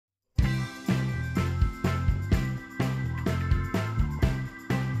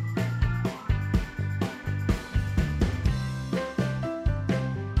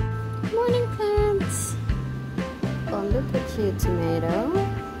Look at you, tomato.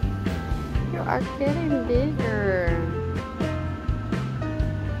 You are getting bigger.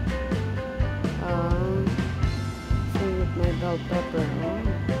 Same with my bell pepper. Oh.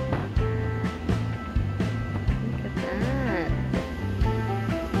 Look at that.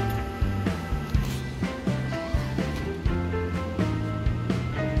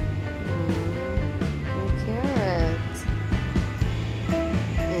 And carrot.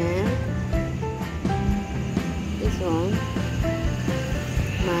 And this one,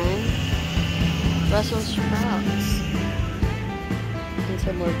 my Brussels sprouts. And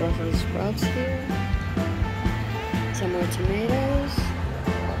some more Brussels sprouts here. Some more tomatoes.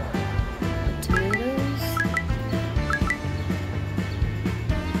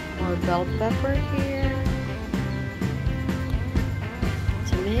 More bell pepper here.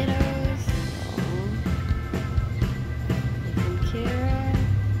 Tomatoes. And carrot.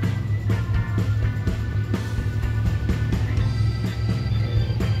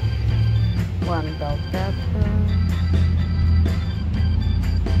 One bell pepper.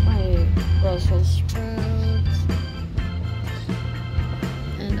 My Brussels sprouts.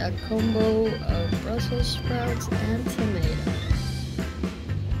 And a combo of Brussels sprouts and tomatoes.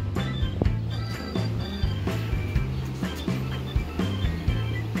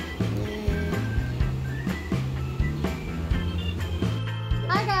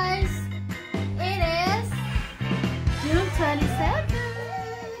 Hi guys! It is June 27th.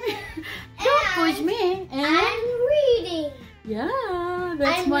 Don't push me. And I'm reading. Yeah,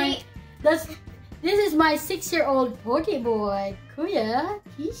 this is my 6-year-old Poke Boy, Kuya,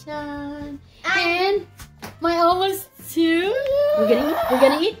 Keyshawn, and my almost 2. We're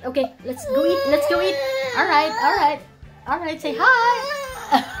gonna eat. Okay, let's go eat. All right. Say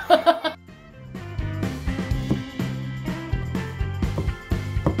hi.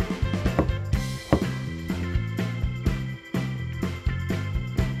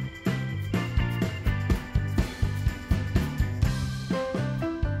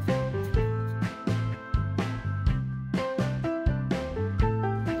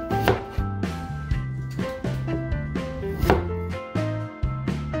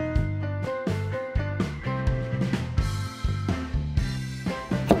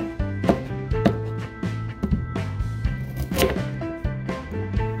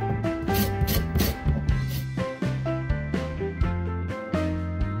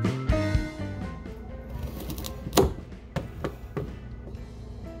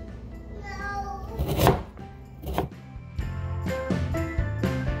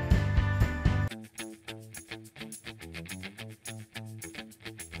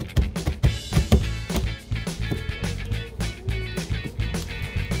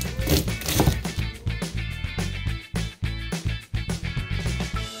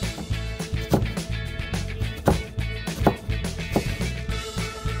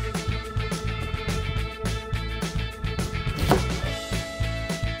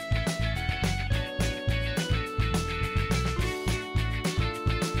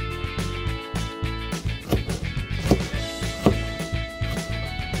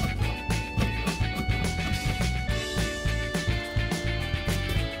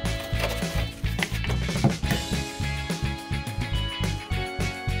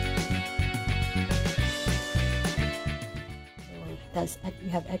 You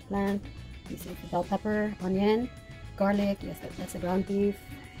have eggplant, you see bell pepper, onion, garlic, yes, that's the ground beef,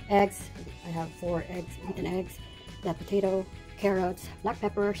 eggs, I have 4 eggs, beaten eggs, that potato, carrots, black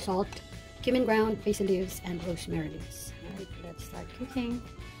pepper, salt, cumin ground, basil leaves, and rosemary leaves. Alright, let's start cooking.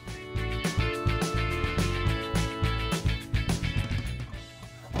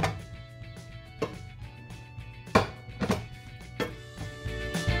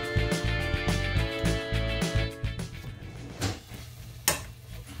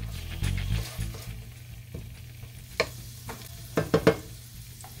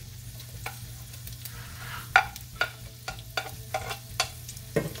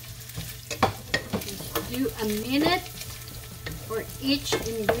 Do a minute for each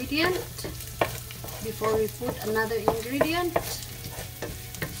ingredient before we put another ingredient.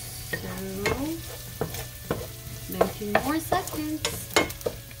 So 19 more seconds.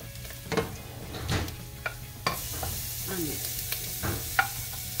 Onion.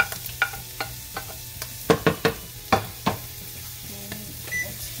 Okay,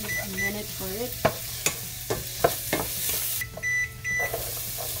 let's give a minute for it.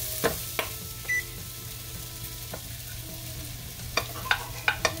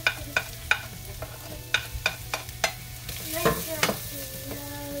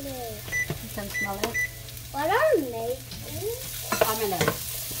 You can smell it. What are we making? Omelet.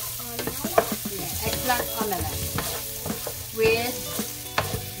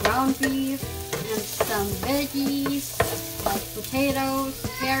 ground beef, and some veggies like potatoes,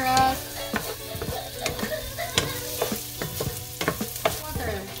 carrots,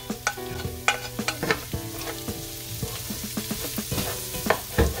 water.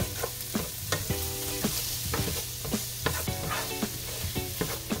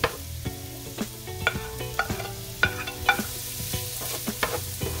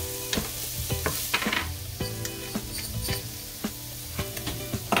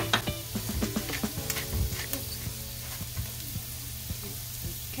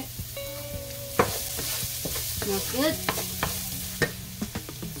 Smells good.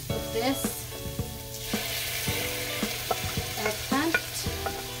 Put this eggplant.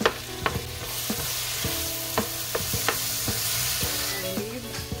 Leave.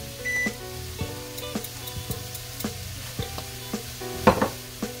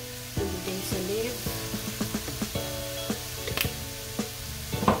 And the basil leaf.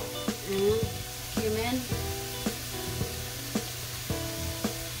 And cumin.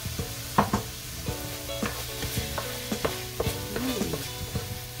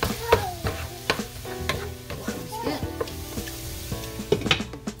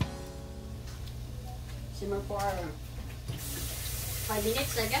 Simmer for 5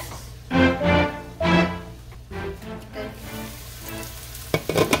 minutes, I guess. Okay.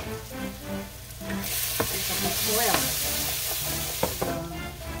 Oil.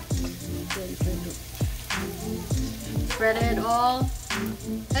 Spread it all.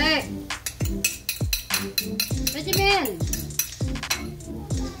 Hey! What you mean?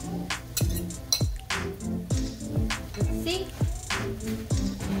 Let's see.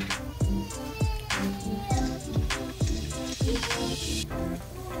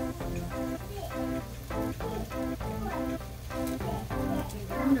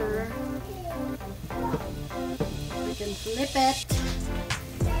 We can flip it.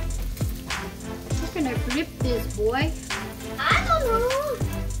 How can I flip this, boy? I don't know.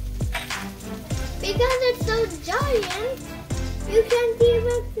 Because it's so giant, you can't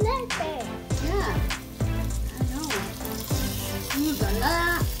even flip it. Yeah, I know. Ooh la la.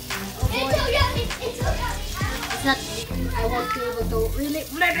 Oh boy. It's so yummy. It's so yummy. It's not, I won't be able to really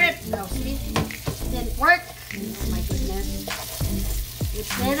flip it. No, see? It didn't work. Oh my goodness. It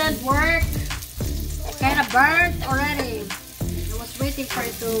didn't work. Kind of burnt already. I was waiting for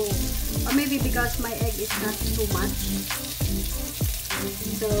it to, or maybe because my egg is not too much.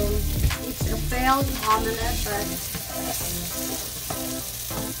 So it's a failed omelet, but it's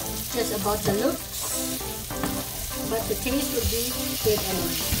just about the looks. But the taste would be good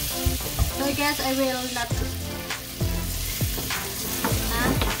anyway. So I guess I will not.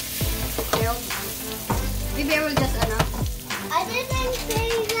 Failed. Maybe I will just I didn't say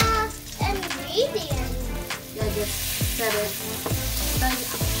the ingredients. Yeah, just said it.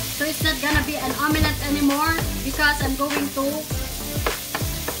 So it's not gonna be an omelette anymore because I'm going to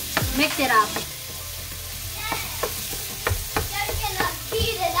mix it up. Just cannot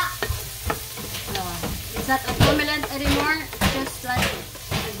heat it up. It's not an omelette anymore. It's just like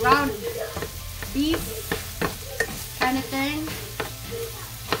a ground beef kind of thing.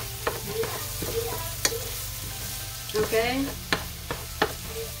 Okay.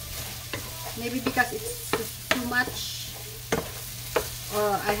 Maybe because it's too much, or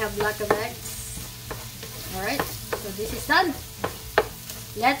I have lack of eggs. Alright, so this is done.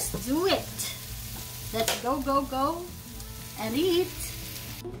 Let's do it. Let's go, go, go and eat.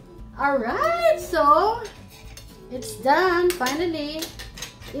 Alright, so it's done finally.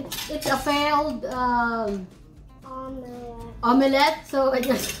 It's a failed omelette, so I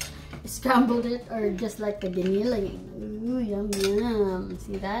just scrambled it, or just like the giniling. Ooh, yum yum.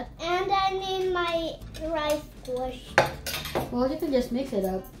 See that? And I need my rice squished. Well, you can just mix it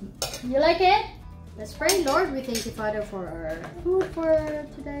up. You like it? Let's pray. Lord, we thank you, Father, for our food for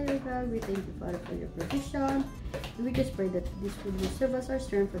today, oh God. We thank you, Father, for your provision. And we just pray that this food will serve us our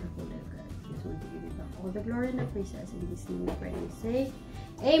strength for the whole day, oh God. We just want to give you all the glory and the praises. In this name we pray and we say,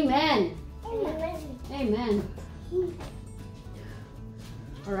 Amen. Amen. Amen.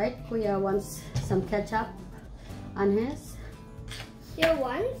 Alright, Kuya wants some ketchup on his. You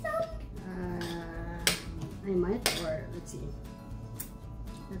want some? I might, or let's see.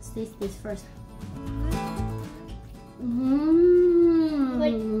 Let's taste this first.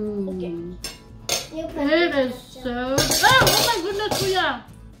 Okay. You put It is so. Oh my goodness, Kuya!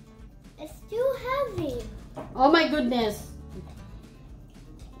 It's too heavy. Oh my goodness!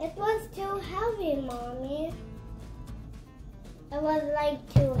 It was too heavy, Mommy. It was like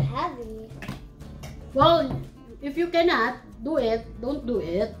too heavy. Well, if you cannot do it, don't do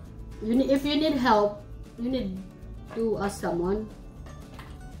it. If you need help, you need to ask someone.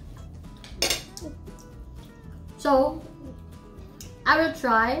 So, I will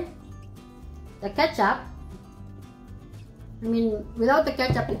try the ketchup. I mean, without the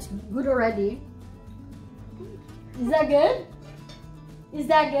ketchup, it's good already. Is that good? Is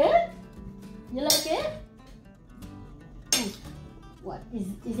that good? You like it? What?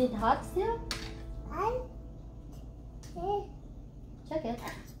 Is it hot still? Check it.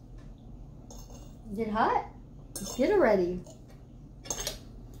 Is it hot? It's good already.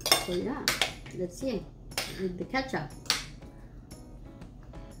 So yeah, let's see. With the ketchup.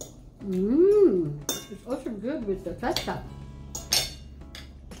 It's also good with the ketchup.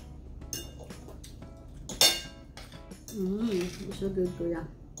 It's so good, Kuya.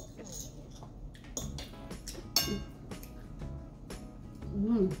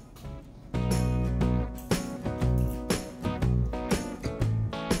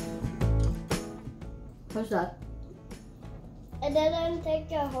 How's that? It didn't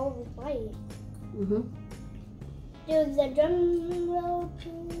take a whole bite. Mm-hmm. Do the drum roll,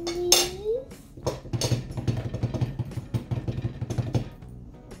 please.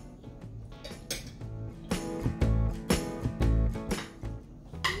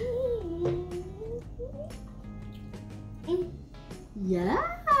 Yeah.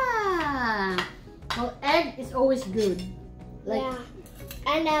 Well, egg is always good. Like, yeah.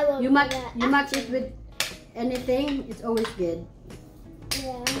 And I will you match it with anything, it's always good.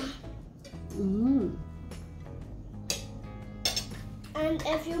 Yeah. Mm. And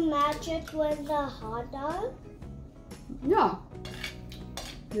if you match it with the hot dog? Yeah.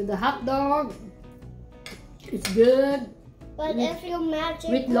 With the hot dog, it's good. But if you match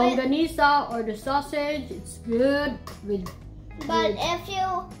it with longanisa or the sausage, it's good. But if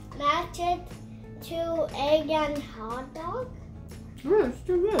you match it to egg and hot dog? Yeah, it's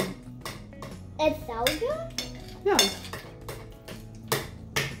still good. It's so good? Yeah.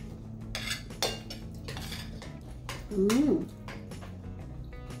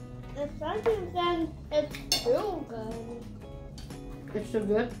 It's not even, it's real good. It's so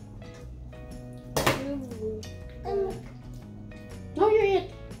good. Ooh. No, you eat.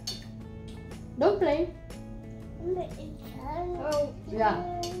 Don't play. Oh.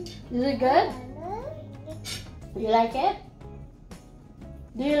 Yeah. Is it good? You like it?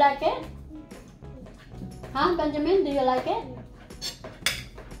 Do you like it? Huh, Benjamin? Do you like it?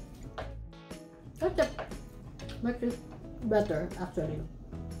 Ketchup makes it better, actually.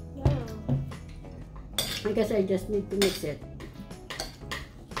 Yeah. I guess I just need to mix it.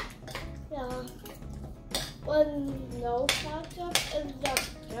 Yeah. Well, no ketchup is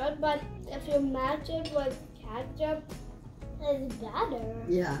just good, but if you match it with ketchup, it's better.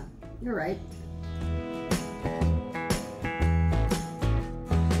 Yeah, you're right.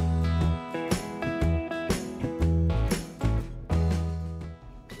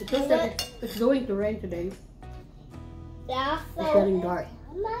 It looks like it's going to rain today. Yeah, so it's getting dark.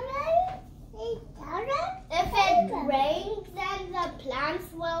 If it rains, then the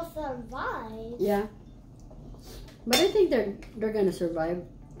plants will survive. Yeah. But I think they're gonna survive.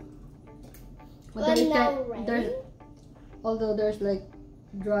 Although there's like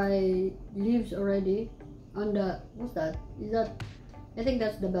dry leaves already on the, what's that? Is that, I think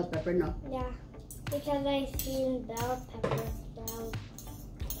that's the bell pepper, no? Yeah, because I've seen bell pepper sprouts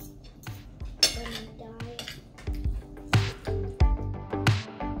when they die.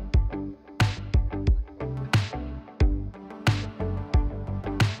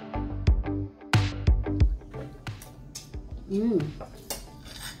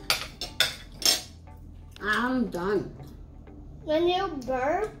 I'm done. When you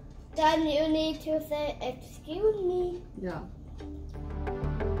burp, then you need to say, excuse me. Yeah.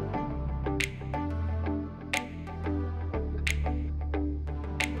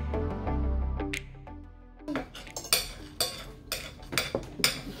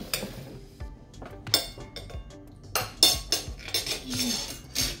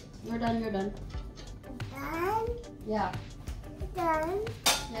 You're done, you're done. Done? Yeah. Done?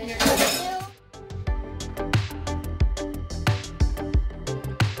 Yeah, you're done.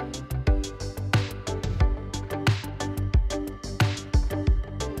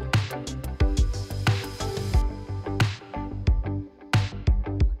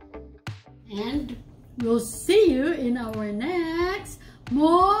 And we'll see you in our next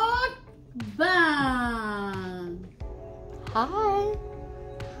Mukbang. Hi.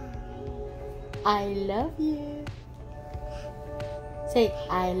 I love you. Say,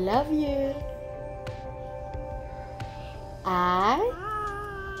 I love you. I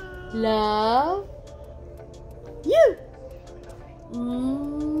love you.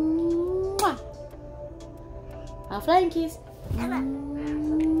 Mwah. A flying kiss. Mwah.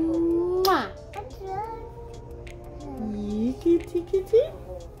 kitty, kitty.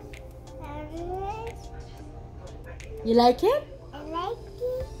 You like it? I like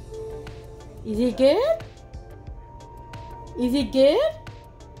it. Is it good? Is it good?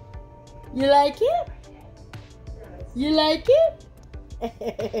 You like it? You like it?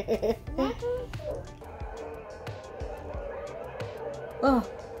 Oh.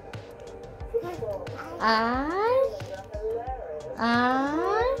 I